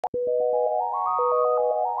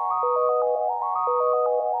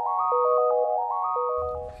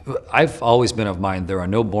I've always been of mind there are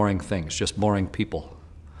no boring things, just boring people.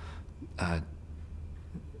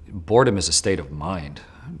 Boredom is a state of mind,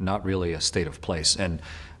 not really a state of place. And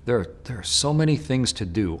there are so many things to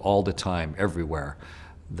do all the time, everywhere,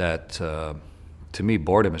 that to me,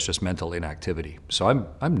 boredom is just mental inactivity. So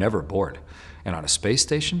I'm never bored. And on a space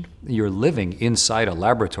station, you're living inside a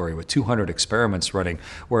laboratory with 200 experiments running,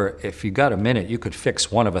 where if you got a minute, you could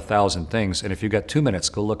fix one of 1,000 things. And if you got 2 minutes,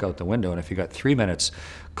 go look out the window. And if you got 3 minutes,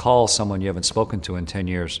 call someone you haven't spoken to in 10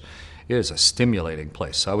 years. It is a stimulating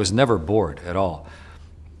place. So I was never bored at all.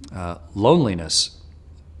 Loneliness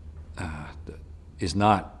is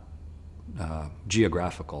not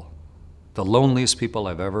geographical. The loneliest people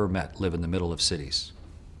I've ever met live in the middle of cities,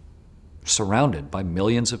 surrounded by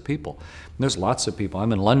millions of people. And there's lots of people.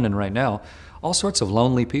 I'm in London right now, all sorts of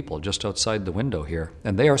lonely people just outside the window here,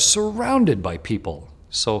 and they are surrounded by people.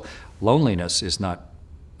 So loneliness is not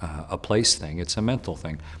a place thing, it's a mental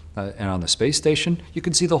thing. And on the space station, you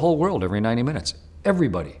can see the whole world every 90 minutes.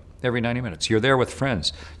 Everybody, every 90 minutes. You're there with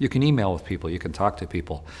friends. You can email with people, you can talk to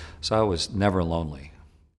people. So I was never lonely.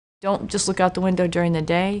 Don't just look out the window during the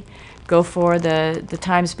day. Go for the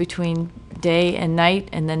times between day and night,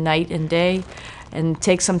 and then night and day, and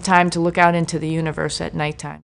take some time to look out into the universe at nighttime.